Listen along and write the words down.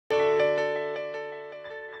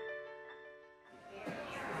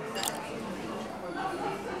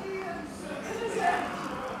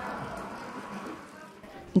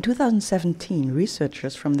In 2017,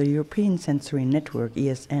 researchers from the European Sensory Network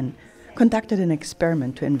ESN conducted an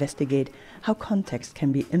experiment to investigate how context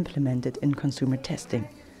can be implemented in consumer testing.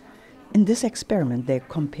 In this experiment, they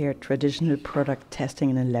compared traditional product testing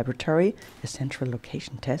in a laboratory, a central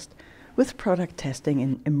location test, with product testing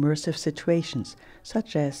in immersive situations,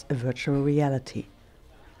 such as a virtual reality.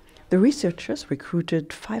 The researchers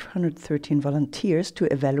recruited 513 volunteers to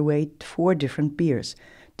evaluate 4 different beers,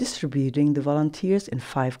 distributing the volunteers in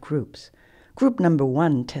 5 groups. Group number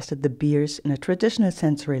 1 tested the beers in a traditional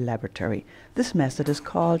sensory laboratory. This method is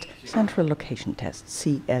called Central Location Test,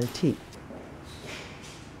 CLT.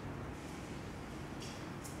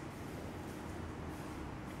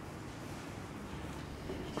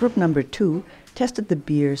 Group number 2 tested the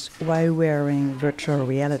beers while wearing virtual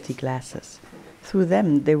reality glasses. Through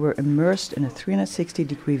them, they were immersed in a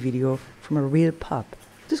 360-degree video from a real pub.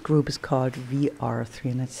 This group is called VR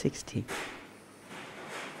 360.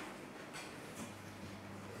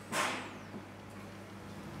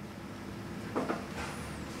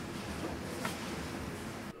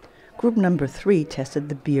 Group number 3 tested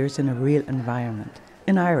the beers in a real environment,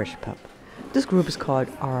 an Irish pub. This group is called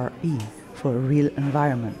RE, for a real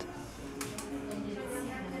environment.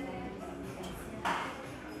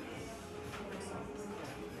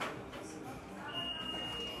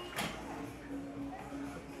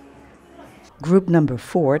 Group number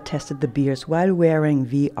 4 tested the beers while wearing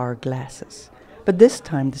VR glasses. But this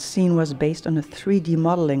time the scene was based on a 3D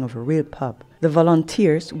modeling of a real pub. The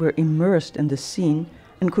volunteers were immersed in the scene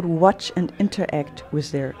and could watch and interact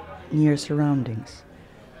with their near surroundings.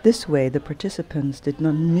 This way, the participants did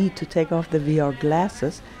not need to take off the VR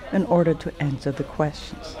glasses in order to answer the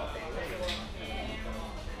questions.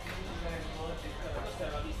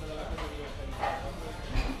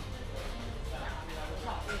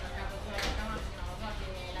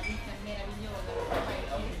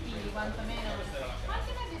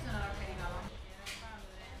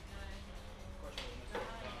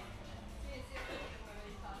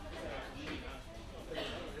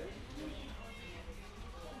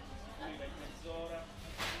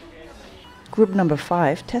 Group number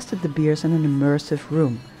 5 tested the beers in an immersive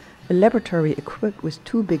room, a laboratory equipped with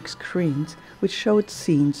 2 big screens which showed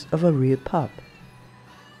scenes of a real pub.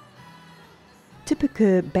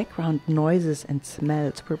 Typical background noises and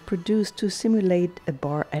smells were produced to simulate a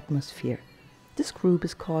bar atmosphere. This group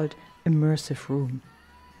is called Immersive Room.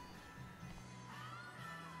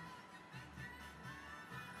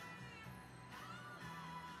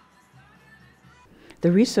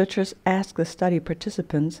 The researchers asked the study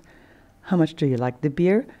participants, how much do you like the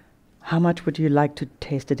beer? How much would you like to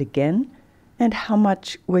taste it again? And how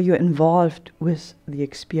much were you involved with the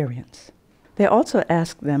experience? They also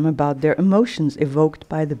asked them about their emotions evoked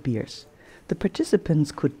by the beers. The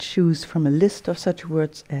participants could choose from a list of such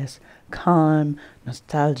words as calm,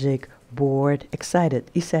 nostalgic, bored,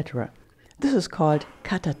 excited, etc. This is called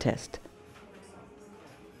Kata Test.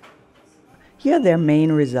 Here are their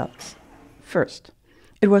main results. First,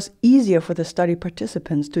 it was easier for the study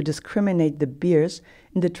participants to discriminate the beers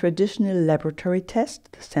in the traditional laboratory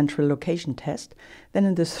test, the central location test, than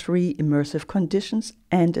in the 3 immersive conditions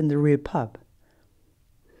and in the real pub.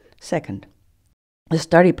 Second, the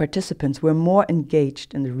study participants were more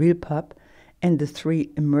engaged in the real pub and the 3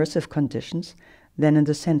 immersive conditions than in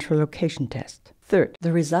the central location test. Third,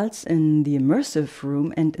 the results in the immersive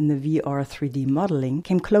room and in the VR 3D modeling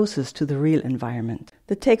came closest to the real environment.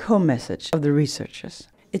 The take-home message of the researchers.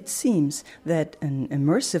 It seems that an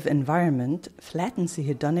immersive environment flattens the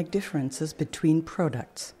hedonic differences between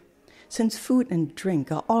products. Since food and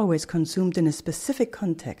drink are always consumed in a specific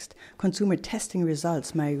context, consumer testing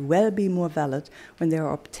results may well be more valid when they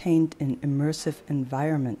are obtained in immersive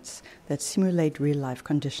environments that simulate real-life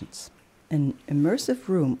conditions. An immersive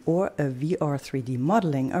room or a VR 3D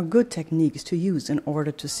modeling are good techniques to use in order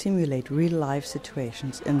to simulate real-life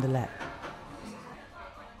situations in the lab.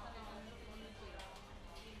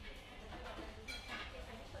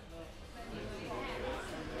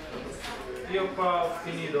 Io qua ho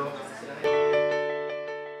finito.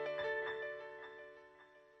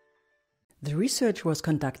 The research was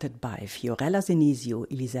conducted by Fiorella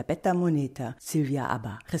Sinesio, Elisabetta Moneta, Silvia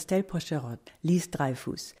Abbà, Christelle Porcherot, Lise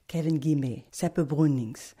Dreyfuss, Kévin Guillamet, Seppe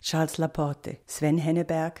Bruyninckx, Charles Laporte, Sven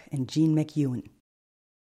Henneberg and Jean McEwan.